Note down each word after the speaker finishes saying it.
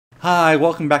Hi,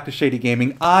 welcome back to Shady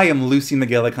Gaming. I am Lucy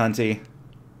McGillicuddy.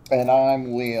 And I'm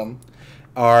Liam.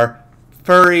 Our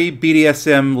furry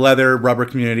BDSM leather rubber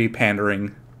community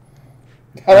pandering.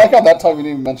 I like how that time you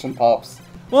didn't even mention pups.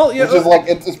 Well, yeah, which is like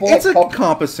it's more it's like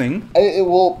encompassing.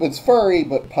 It's furry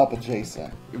but pup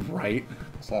adjacent. Right.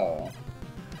 So.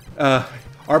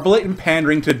 Our blatant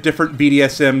pandering to different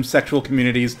BDSM sexual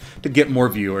communities to get more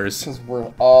viewers. Because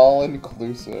we're all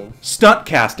inclusive. Stunt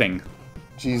casting.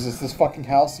 Jesus, this fucking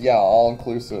house, yeah, all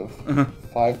inclusive.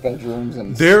 5 bedrooms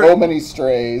and There, so many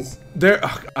strays.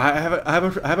 I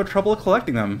have a trouble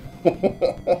collecting them.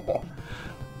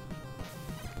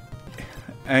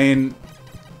 And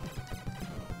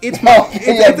it's my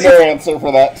you have your answer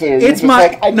for that too. It's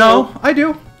my I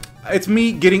do. It's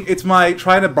me getting. It's my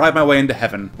trying to bribe my way into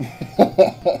heaven.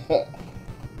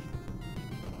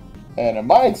 And in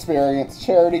my experience,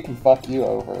 charity can fuck you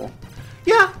over.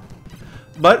 Yeah,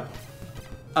 but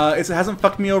it hasn't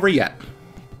fucked me over yet.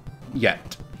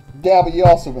 Yet. Yeah, but you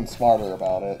also been smarter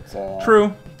about it. So.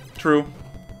 True. True.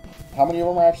 How many of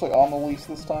them are actually on the lease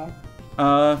this time?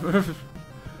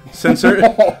 Censor.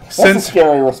 That's a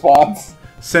scary response.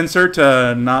 Censor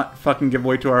to not fucking give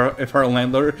away to our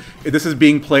landlord. If this is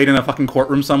being played in a fucking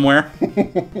courtroom somewhere.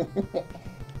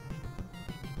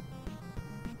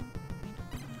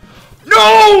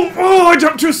 No! Oh, I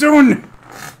jumped too soon!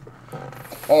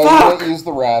 Oh, you didn't use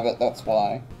the rabbit, that's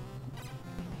why.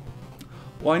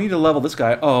 Well, I need to level this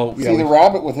guy. Oh, yeah. See, the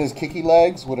rabbit with his kicky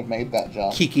legs would have made that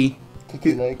jump. Kiki.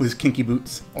 Kicky legs. With his kinky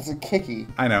boots. That's a kicky.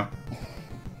 I know.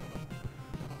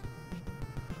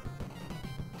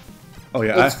 Oh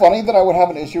yeah. It's funny that I would have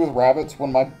an issue with rabbits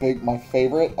when my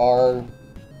favorite are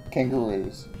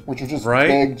kangaroos, which are just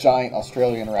big, giant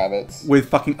Australian rabbits with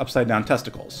fucking upside down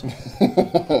testicles.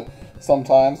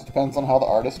 Sometimes depends on how the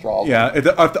artist draws. Yeah, if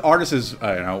the artist is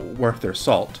worth their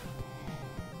salt.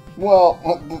 Well,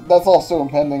 that's also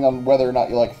depending on whether or not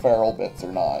you like feral bits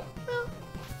or not.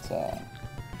 So,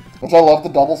 which I love the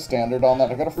double standard on that.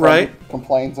 I got a friend who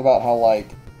complains about how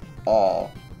like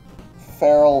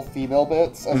feral female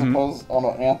bits as opposed on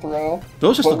an anthro.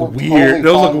 Those just look weird.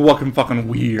 Those look fucking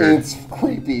weird. It's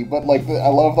creepy, but like I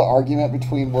love the argument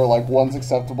between where like one's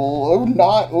acceptable,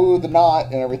 the knot,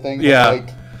 and everything. Yeah, like,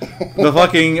 the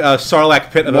fucking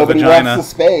Sarlacc pit of a vagina. Nobody wants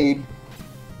the spade.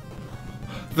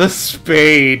 The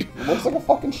spade. It looks like a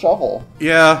fucking shovel.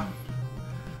 Yeah.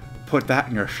 Put that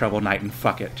in your shovel knight and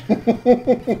fuck it.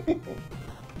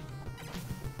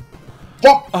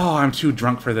 Jump! Oh, I'm too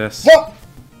drunk for this. Jump!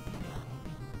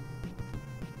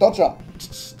 Don't jump.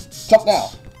 Jump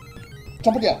now.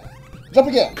 Jump again. Jump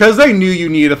again. Because they knew you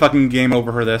needed a fucking game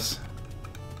over for this.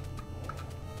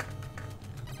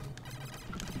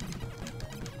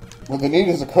 What they need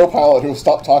is a co-pilot who will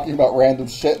stop talking about random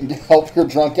shit and help your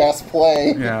drunk ass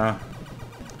play. Yeah.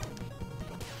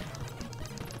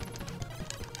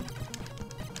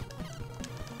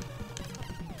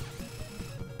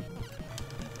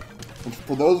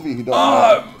 For those of you who don't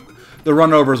know, the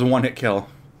run over is a one-hit kill.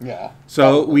 Yeah.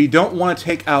 So we don't want to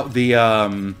take out the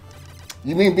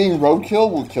You mean being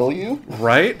roadkill will kill you?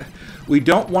 Right? We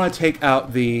don't want to take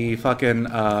out the fucking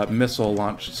missile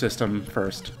launch system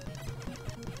first.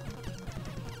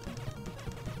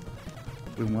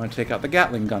 We want to take out the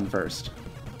Gatling gun first.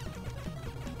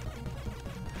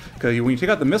 Because when you take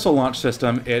out the missile launch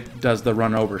system, it does the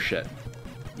run over shit.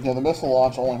 Yeah, the missile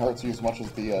launch only hurts you as much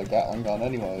as the Gatling gun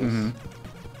anyways.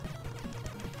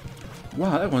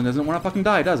 Wow, that one doesn't want to fucking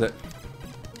die, does it?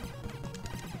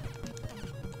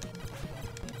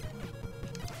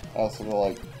 So they're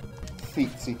like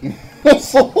feet-seeking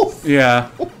missiles.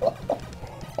 Yeah.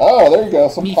 Oh, there you go.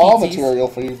 Some paw material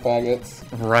for you faggots.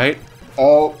 Right?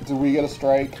 Oh, did we get a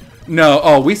strike? No.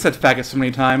 Oh, we said faggots so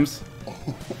many times.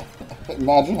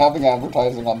 Imagine having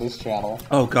advertising on this channel.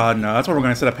 Oh god, no. That's what we're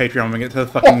going to set up Patreon when we get to the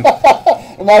fucking...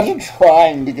 Imagine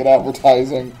trying to get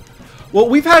advertising. Well,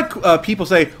 we've had people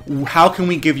say, how can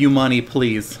we give you money,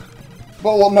 please?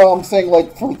 But, well, no, I'm saying,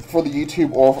 like, for the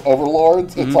YouTube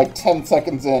overlords, it's like 10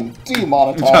 seconds in,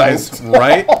 demonetized.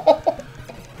 Right?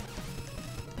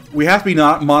 We have to be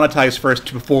not monetized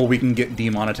first before we can get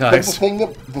demonetized.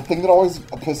 But the thing that always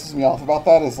pisses me off about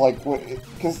that is like,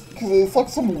 because it's like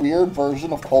some weird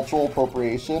version of cultural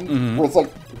appropriation where it's like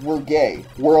we're gay,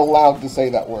 we're allowed to say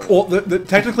that word. Well,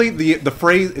 technically the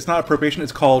phrase it's not appropriation;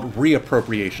 it's called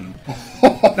reappropriation.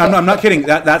 I'm not kidding.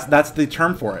 That's the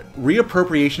term for it.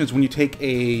 Reappropriation is when you take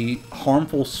a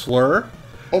harmful slur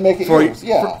and make it yours.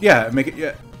 Make it.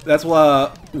 Yeah, that's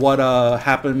what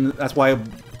happened. That's why.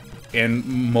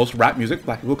 In most rap music,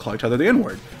 black people call each other the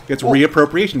N-word. It's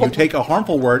reappropriation. You take a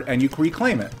harmful word and you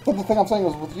reclaim it. But the thing I'm saying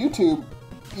is with YouTube,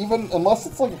 even unless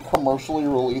it's like a commercially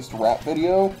released rap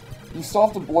video, you still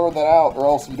have to blur that out, or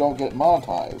else you don't get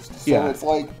monetized. So it's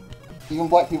like, even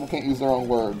black people can't use their own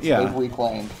words. Yeah. They've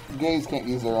reclaimed. Gays can't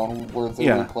use their own words.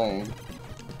 They've reclaimed.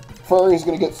 Furry's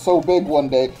gonna get so big one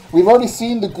day. We've already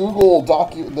seen the Google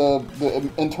the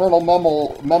internal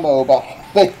memo about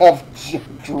how they have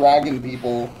dragon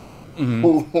people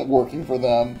working for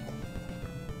them.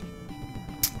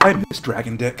 I miss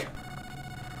Dragon Dick.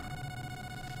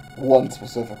 One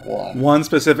specific one. One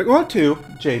specific. Well, two.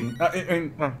 Jaden.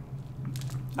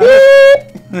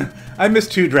 I miss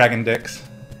 2 Dragon Dicks.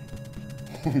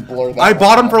 Blur that I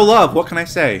bought them for love. What can I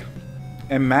say?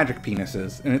 And magic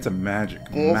penises, and it's a magic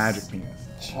penis.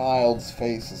 Child's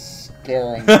face is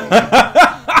scaring me.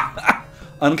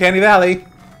 Uncanny Valley.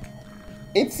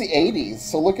 It's the 80s,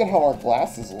 so look at how our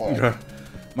glasses look.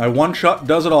 My one-shot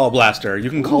does-it-all blaster. You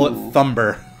can call it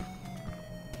Thumber.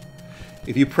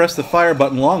 If you press the fire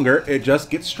button longer, it just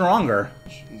gets stronger.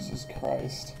 Jesus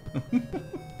Christ.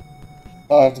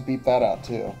 Oh, I have to beep that out,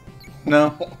 too.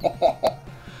 No.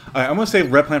 Alright, I'm gonna say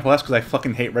Red Planet for last because I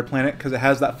fucking hate Red Planet because it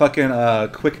has that fucking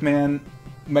Quick Man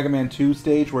Mega Man 2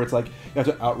 stage where it's like you have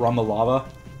to outrun the lava.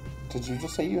 Did you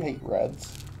just say you hate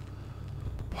Reds?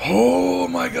 Oh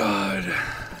my god.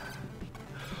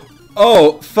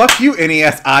 Oh, fuck you,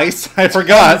 NES Ice. I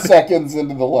forgot. 10 seconds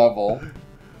into the level.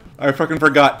 I fucking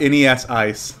forgot NES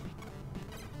Ice.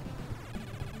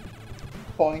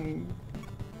 Boing.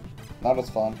 Not as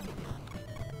fun.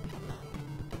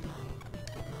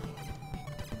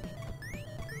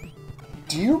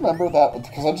 Do you remember that?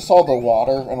 Because I just saw the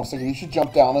water, and I was thinking you should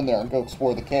jump down in there and go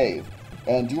explore the cave.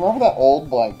 And do you remember that old,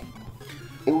 like,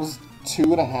 it was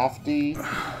 2.5D,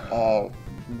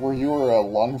 where you were a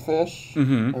lungfish?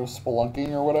 Mm-hmm. It was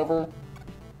spelunking or whatever?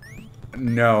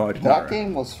 No, I did not. That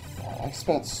game was fun. I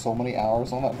spent so many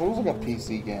hours on that. It was like a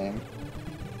PC game.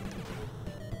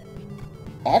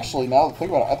 Actually, now that I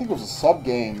think about it, I think it was a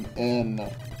sub-game in,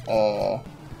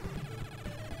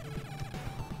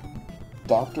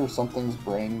 Doctor Something's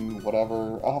Brain,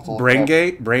 whatever. I'll have to look Brain it up.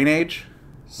 Gate? Brain Age?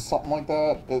 Something like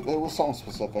that. It was something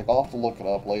specific. I'll have to look it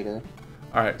up later.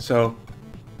 Alright, so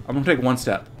I'm gonna take one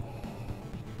step.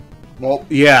 Nope.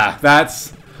 Yeah,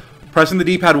 that's... Pressing the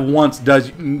D-pad once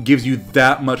gives you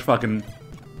that much fucking...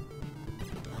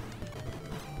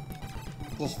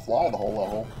 Just fly the whole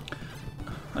level.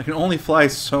 I can only fly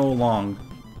so long.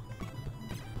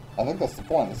 I think that's the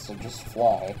point, is to just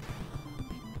fly.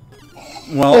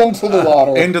 Well, into the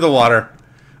water. Into the water.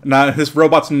 Not, this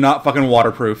robot's not fucking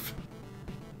waterproof.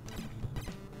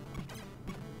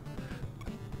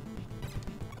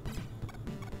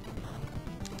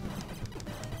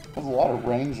 There's a lot of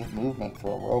range of movement for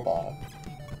a robot.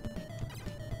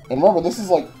 And remember, this is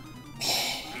like...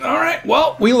 Alright,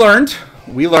 well, we learned.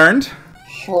 We learned.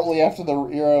 Shortly after the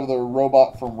era of the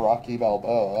robot from Rocky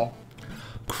Balboa.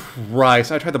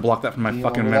 Christ, I tried to block that from my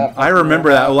fucking memory. I remember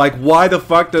that. Like, why the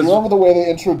fuck does... You remember the way they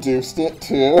introduced it,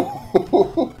 too?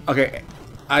 Okay,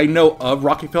 I know of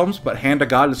Rocky films, but hand to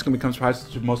God, this is going to become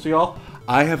surprising to most of y'all.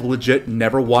 I have legit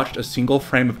never watched a single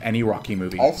frame of any Rocky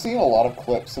movie. I've seen a lot of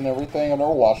clips and everything. I've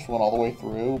never watched one all the way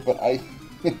through, but I...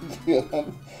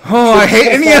 Oh, I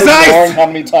hate NES Ice! How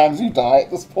many times you die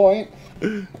at this point.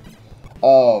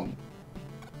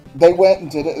 They went and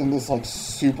did it in this, like,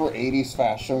 super 80s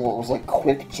fashion where it was, like,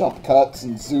 quick jump cuts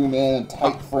and zoom in and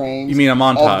tight frames. You mean a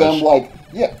montage? Of them, like,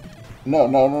 yeah. No.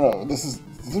 There's a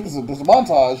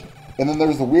montage, and then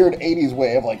there's the weird 80s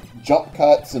way of, like, jump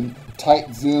cuts and tight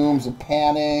zooms and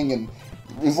panning, and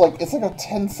it's like a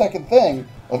 10-second thing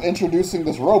of introducing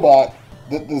this robot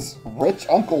that this rich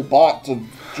uncle bought to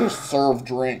just serve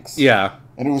drinks. Yeah.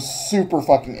 And it was super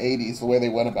fucking 80s the way they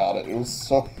went about it. It's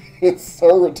so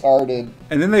retarded.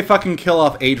 And then they fucking kill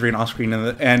off Adrian off screen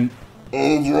and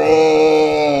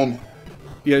Adrian!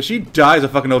 Yeah, she dies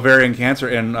of fucking ovarian cancer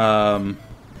in the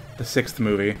 6th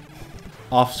movie.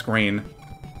 Off screen.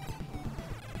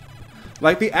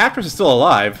 Like, the actress is still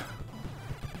alive.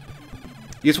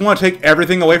 You just want to take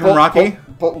everything away from Rocky?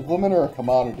 But women are a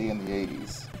commodity in the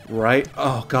 80s. Right?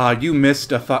 Oh god, you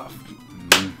missed a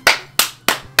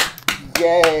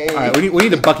Yay! Alright, we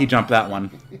need to Bucky jump that one.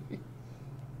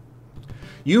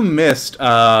 You missed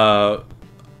our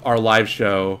live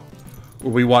show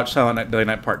where we watched Silent Night, Deadly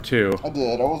Night Part 2. I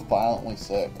did. I was violently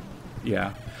sick.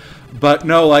 Yeah. But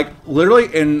no, like, literally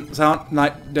in Silent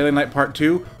Night, Deadly Night Part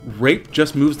 2, rape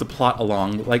just moves the plot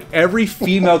along. Like, every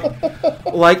female...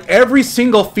 like, every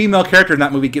single female character in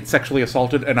that movie gets sexually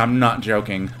assaulted, and I'm not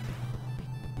joking.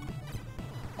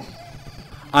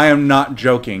 I am not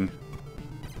joking.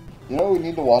 You know what we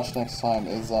need to watch next time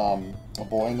is, A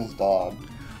Boy and His Dog.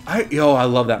 I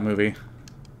love that movie.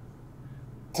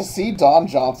 To see Don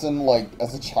Johnson, like,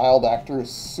 as a child actor is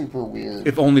super weird.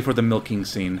 If only for the milking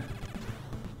scene.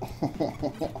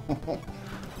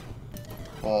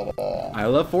 But, I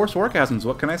love forced orgasms.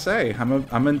 What can I say? I'm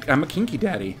a kinky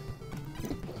daddy.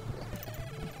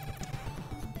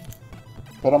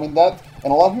 But I mean that,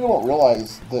 and a lot of people don't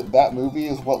realize that that movie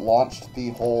is what launched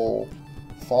the whole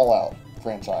Fallout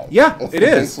franchise. Yeah, it's it the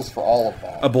is. basis for all of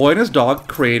that. A boy and his dog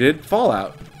created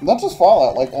Fallout. Not just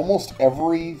Fallout, like almost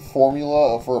every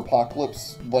formula for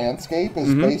apocalypse landscape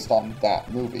is based on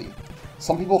that movie.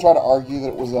 Some people try to argue that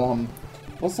it was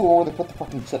what's the one where they put the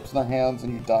fucking chips in their hands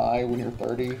and you die when you're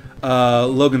 30?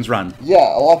 Logan's Run.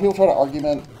 Yeah, a lot of people try to argue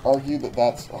that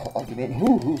that's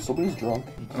somebody's drunk.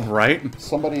 Right?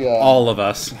 Somebody all of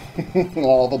us.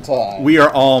 all the time. We are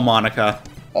all Monica.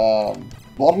 A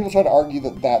lot of people try to argue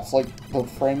that that's like the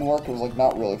framework. It was like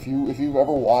not really. If you've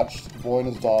ever watched Boy and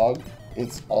His Dog,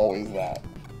 it's always that.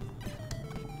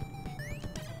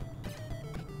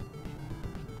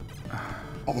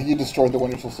 I think you destroyed the one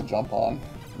you're supposed to jump on.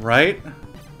 Right?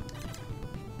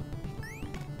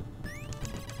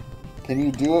 Can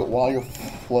you do it while you're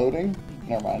floating?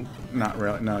 Never mind. Not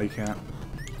really. No, you can't.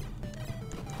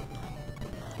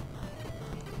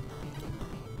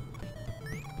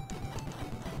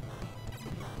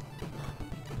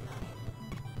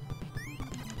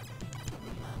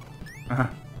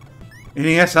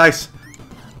 NES ice.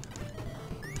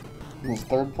 This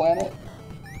third planet?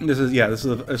 This is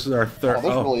our third. Oh,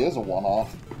 this really is a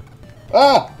one-off.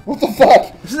 Ah! What the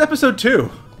fuck? This is episode 2.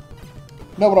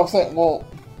 No, but I'm saying, well,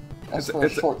 that's for a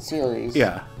short series.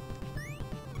 Yeah.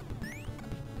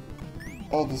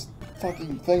 Oh, this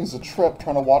fucking thing's a trip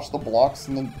trying to watch the blocks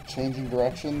and then changing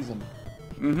directions and...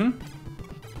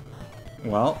 Mm-hmm.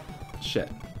 Well,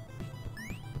 shit.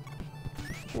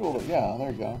 Yeah,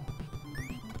 there you go.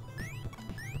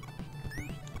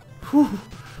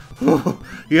 Whew.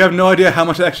 You have no idea how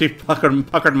much it actually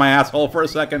puckered my asshole for a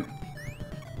second.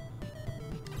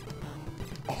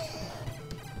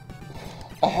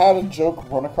 I had a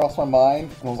joke run across my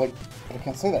mind, and I was like, but I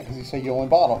can't say that because you say you only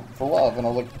bought them for love. And I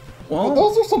was like, well,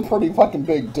 those are some pretty fucking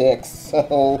big dicks,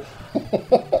 so...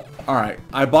 Alright,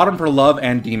 I bought them for love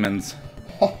and demons.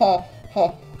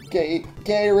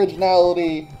 Gay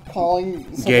originality,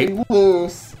 calling somebody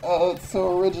loose. Oh, it's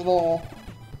so original.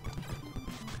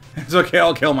 It's okay,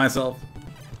 I'll kill myself.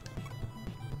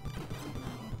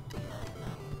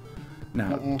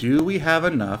 Now, do we have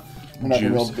enough We're not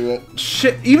juice? gonna be able to do it.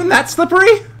 Shit, even that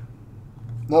slippery?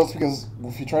 No, it's because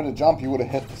if you tried to jump, you would have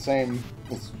hit the same...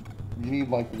 You need,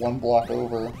 like, one block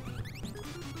over.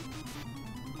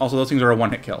 Also, those things are a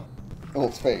one-hit kill. Oh,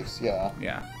 its face, yeah.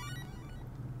 Yeah.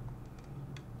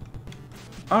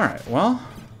 Alright, well...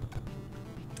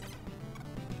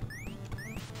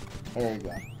 There you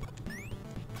go.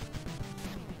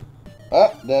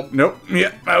 Ah, dead. Nope.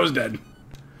 Yeah, I was dead.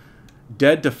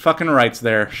 Dead to fucking rights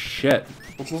there. Shit.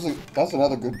 That's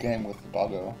another good game with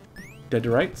Doggo. Dead to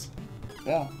rights?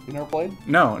 Yeah. You never played?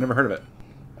 No, never heard of it.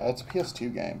 It's a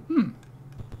PS2 game.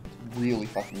 It's really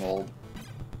fucking old.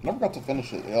 Never got to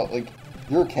finish it. Like,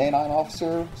 you're a canine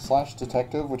officer /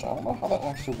 detective, which I don't know how that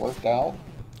actually worked out.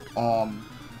 And,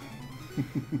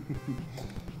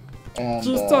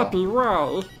 Giuseppe,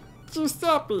 why?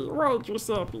 Giuseppe, why,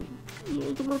 Giuseppe?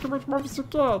 You can make much more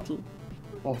security.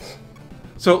 Oh.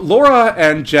 So, Laura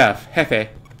and Jeff, Hefe,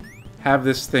 have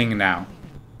this thing now.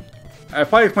 I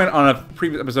probably explained it on a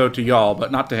previous episode to y'all,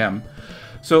 but not to him.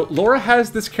 So, Laura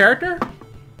has this character,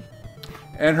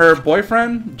 and her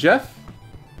boyfriend, Jeff,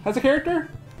 has a character?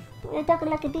 We're talking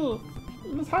like a dude.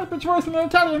 This hyper choice in an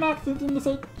Italian accent, and they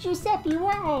say, Giuseppe,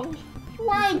 why?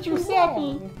 Why,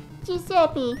 Giuseppe?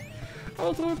 Giuseppe, I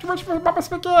need to do too much for Papa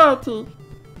Spaghetti.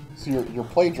 So you're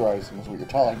plagiarizing is what you're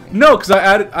telling me. No, because I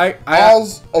added...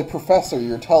 As a professor,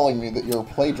 you're telling me that you're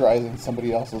plagiarizing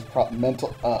somebody else's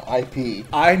mental IP.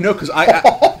 I know, because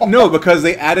no, because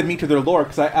they added me to their lore,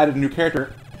 because I added a new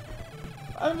character.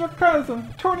 I'm your cousin,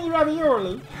 Tony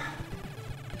Ravioli.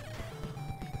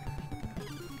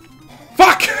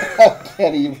 Fuck! I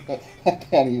can't even.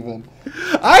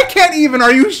 I can't even,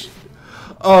 are you...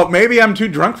 Oh, maybe I'm too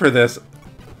drunk for this.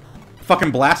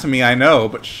 Fucking blasphemy, I know,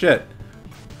 but shit.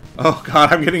 Oh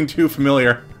god, I'm getting too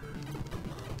familiar.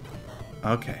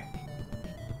 Okay.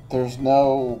 There's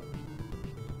no...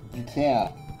 You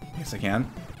can't. Yes, I can.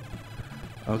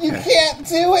 Okay. You can't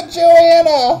do it,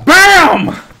 Joanna!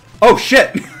 BAM! Oh,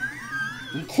 shit!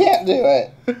 You can't do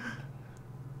it.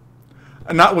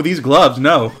 Not with these gloves,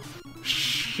 no.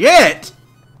 Shit!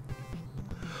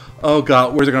 Oh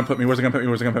god, where's it gonna put me? Where's it gonna put me?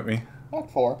 Where's it gonna put me? Act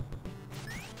 4.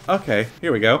 Okay,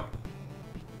 here we go.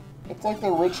 It's like the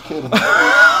rich kid.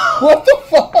 What the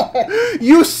fuck?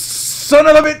 You son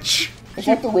of a bitch! It's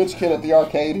like the rich kid at the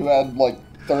arcade who had, like,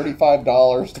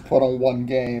 $35 to put on one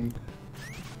game.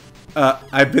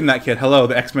 I've been that kid. Hello,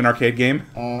 the X-Men arcade game.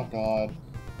 Oh, God.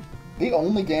 The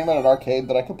only game at an arcade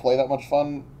that I could play that much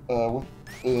fun with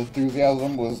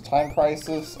enthusiasm was Time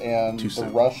Crisis and the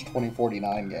Rush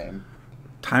 2049 game.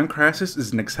 Time Crisis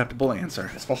is an acceptable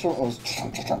answer. Especially when it was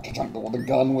the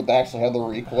gun would actually have the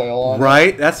recoil on it.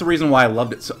 Right? That's the reason why I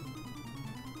loved it so...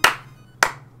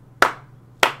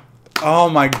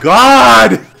 Oh my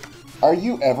god! Are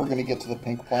you ever going to get to the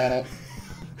pink planet?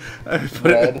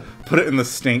 Put it in the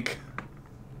stink.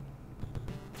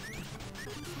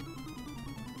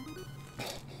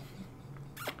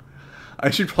 I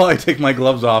should probably take my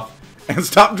gloves off and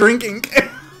stop drinking.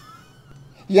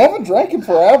 You haven't drank in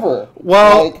forever.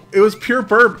 Well, like, it was pure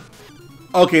burp.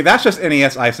 Okay, that's just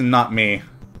NES ice and not me.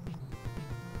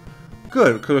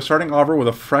 Good, because we're starting over with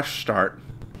a fresh start.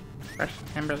 Fresh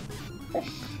hamburger.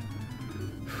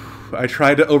 I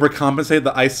tried to overcompensate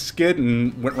the ice skid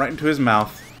and went right into his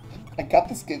mouth. I got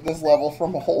this level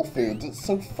from Whole Foods. It's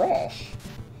so fresh.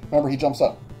 Remember, he jumps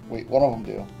up. Wait, one of them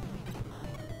do.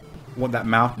 What'd that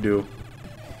mouth do?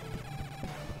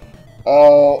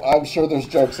 Oh, I'm sure there's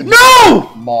jokes in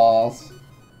No! Maws.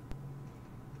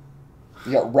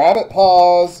 You got rabbit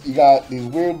paws. You got these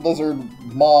weird lizard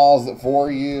maws that vor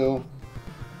you.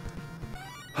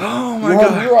 Oh my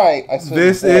god! You're right. I said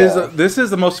this is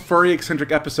the most furry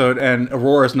eccentric episode, and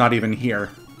Aurora's not even here.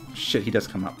 Shit, he does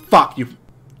come up. Fuck you!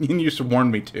 You used to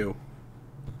warn me too.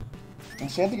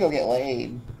 She had to go get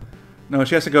laid. No,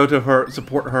 she has to go to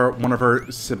support one of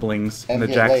her siblings and in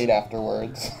the get laid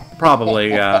afterwards. Probably,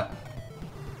 yeah.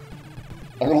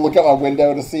 I'm gonna look out my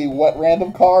window to see what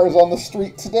random car is on the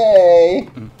street today.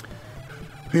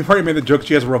 We've already made the joke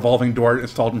she has a revolving door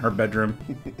installed in her bedroom.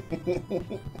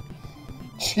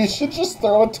 She should just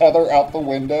throw a tether out the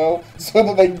window so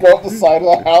that they can go up the side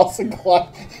of the house and climb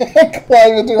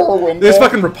into her window. This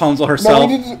fucking Rapunzel herself.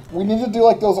 No, we need to do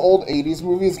like those old 80s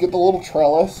movies, get the little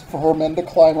trellis for her men to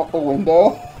climb up the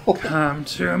window. Come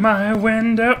to my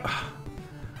window.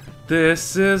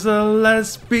 This is a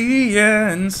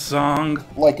lesbian song.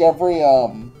 Like every,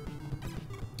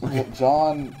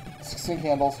 John... 16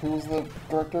 Candles, who was the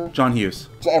director? John Hughes.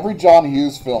 Every John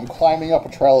Hughes film, climbing up a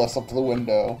trellis up to the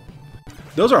window.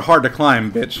 Those are hard to climb,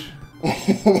 bitch.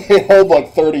 They hold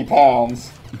like 30 pounds,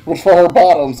 which for her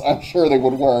bottoms, I'm sure they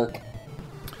would work.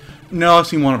 No, I've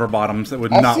seen one of her bottoms that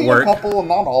would not work. I've seen a couple,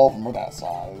 not all of them are that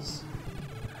size.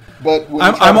 But when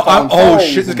oh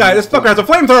shit! This fucker has a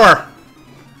flamethrower.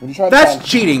 When you try to That's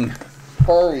cheating.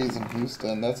 Furries in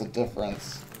Houston, that's a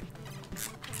difference.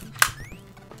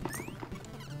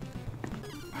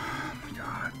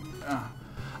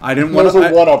 I didn't want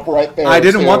a one-up right there. I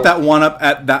didn't want that one-up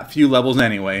at that few levels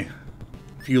anyway.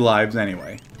 Few lives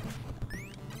anyway.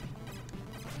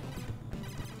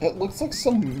 It looks like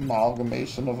some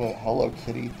amalgamation of a Hello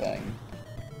Kitty thing.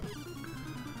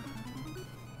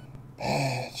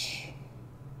 Bitch.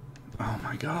 Oh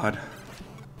my god.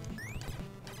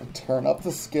 Turn up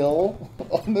the skill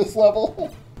on this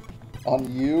level?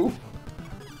 On you?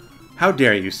 How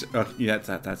dare you? Yeah,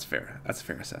 that's fair. That's a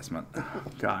fair assessment.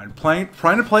 God, trying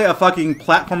to play a fucking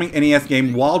platforming NES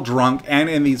game while drunk and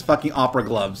in these fucking opera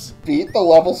gloves. Beat the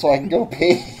level so I can go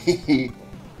pee.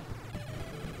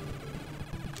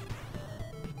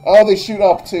 Oh, they shoot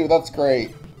up too. That's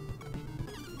great.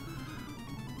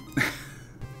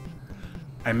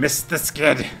 I missed the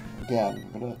skid. Again,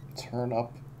 I'm gonna turn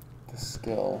up the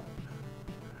skill.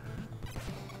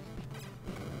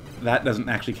 That doesn't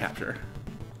actually capture.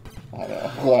 I know,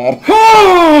 I'm glad.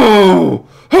 Oh!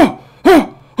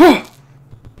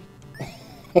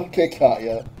 Okay,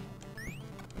 Katya.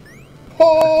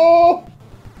 Oh!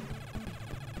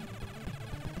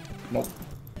 Nope.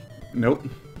 Nope.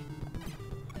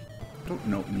 Don't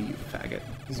nope me, you faggot.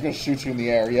 He's gonna shoot you in the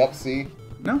air. Yep, see?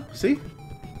 No, see?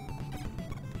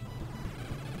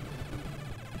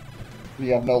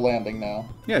 You have no landing now.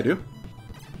 Yeah, I do.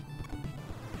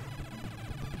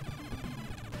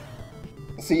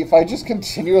 See, if I just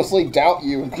continuously doubt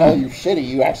you and call you shitty,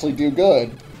 you actually do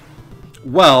good.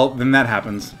 Well, then that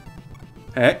happens.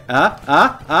 Hey,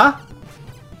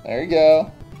 There you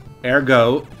go.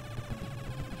 Ergo.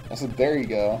 I said, there you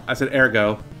go. I said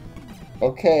ergo.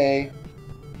 Okay.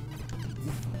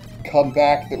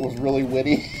 Comeback that was really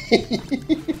witty.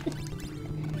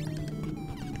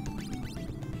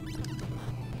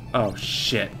 Oh,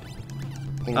 shit.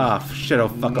 Ah, oh, shit, oh,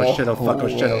 fuck, oh, shit, oh, fuck, oh,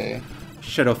 shit, oh.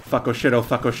 Shit, oh, fuck, oh, shit, oh,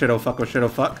 fuck, oh, shit, oh, fuck, oh, shit, oh,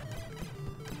 fuck.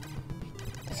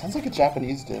 It sounds like a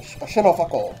Japanese dish. Oh, shit, oh,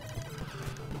 fuck, oh.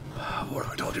 What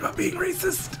have I told you about being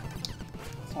racist?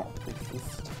 It's not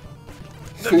racist.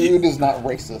 Food is not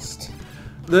racist.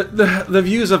 The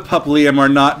views of Pup Liam are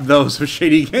not those of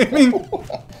Shady Gaming.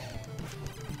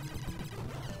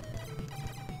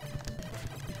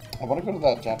 I want to go to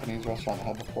that Japanese restaurant that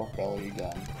had the pork belly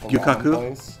again. The Gyukaku? ramen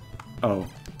place. Oh.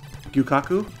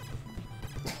 Gyukaku?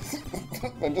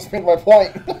 I just made my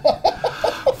point.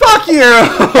 Fuck you!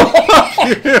 Fuck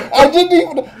you! I didn't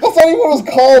even... That's not even what it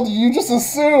was called. You just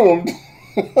assumed.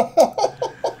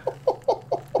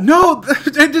 No,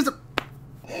 it just...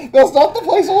 That's not the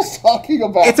place I was talking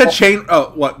about. It's a chain...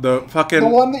 Oh, what? The fucking... The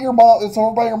one that your mom... It's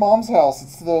over by your mom's house.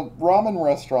 It's the ramen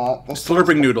restaurant.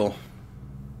 Slurping Noodle.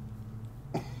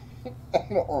 I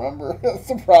don't remember. That's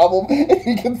the problem.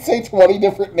 You can say 20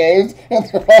 different names, and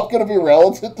they're all going to be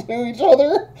relative to each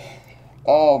other.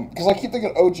 Because I keep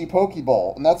thinking OG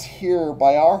Pokeball, and that's here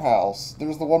by our house.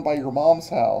 There's the one by your mom's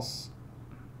house.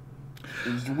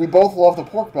 We both love the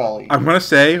pork belly. I'm going to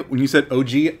say, when you said OG,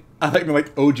 I thought you meant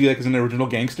like OG like as an original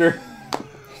gangster.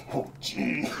 OG.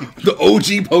 The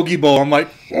OG Pokeball. I'm like,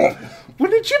 when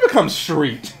did you become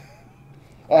street?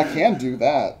 I can do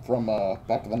that from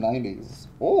back in the 90s.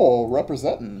 Oh,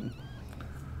 representing.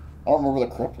 I don't remember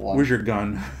the Crip one. Where's your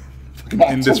gun?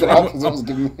 I took it out because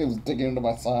it was digging into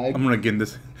my side. I'm going to get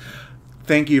this.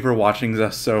 Thank you for watching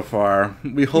us so far.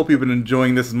 We hope you've been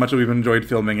enjoying this as much as we've enjoyed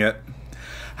filming it.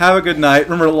 Have a good night.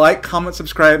 Remember to like, comment,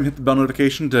 subscribe, and hit the bell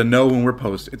notification to know when we're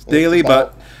posted. It's daily,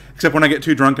 but except when I get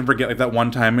too drunk and forget like that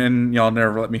one time, and y'all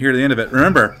never let me hear the end of it.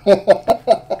 Remember.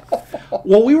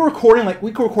 Well, we recorded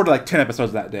like 10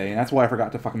 episodes that day, and that's why I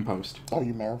forgot to fucking post. Oh,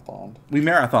 you marathoned. We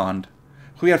marathoned.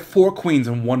 We had 4 queens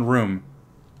in one room.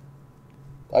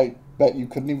 I bet you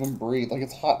couldn't even breathe. Like,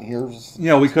 it's hot in here.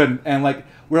 Yeah, we couldn't. And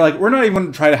we're not even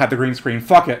going to try to have the green screen.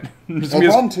 Fuck it. The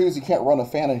problem too is you can't run a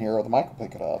fan in here or the mic will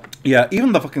pick it up. Yeah,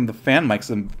 even the fan mic's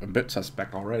a bit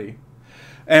suspect already.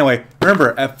 Anyway,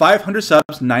 remember, at 500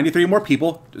 subs, 93 more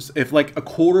people, if like a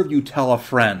quarter of you tell a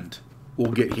friend,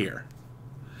 we'll get here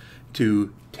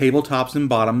to Tabletops and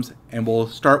Bottoms, and we'll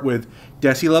start with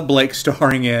Decila Blake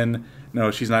starring in...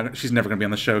 No, she's not. She's never going to be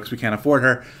on the show because we can't afford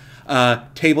her.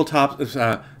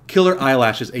 Killer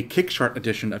Eyelashes, a Kickstart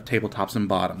edition of Tabletops and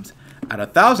Bottoms. At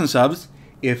 1,000 subs,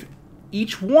 if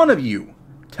each one of you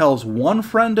tells one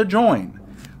friend to join,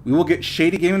 we will get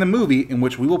Shady Gaming the movie, in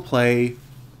which we will play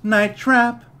Night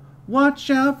Trap. Watch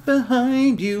out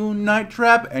behind you, Night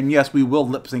Trap. And yes, we will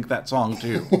lip sync that song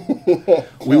too.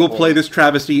 We will play this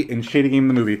travesty in Shady Gaming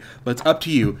the movie. But it's up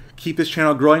to you. Keep this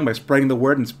channel growing by spreading the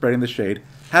word and spreading the shade.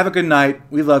 Have a good night.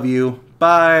 We love you.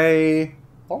 Bye.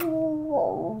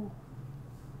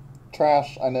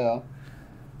 Trash, I know.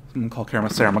 I'm going to call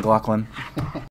Sarah McLaughlin.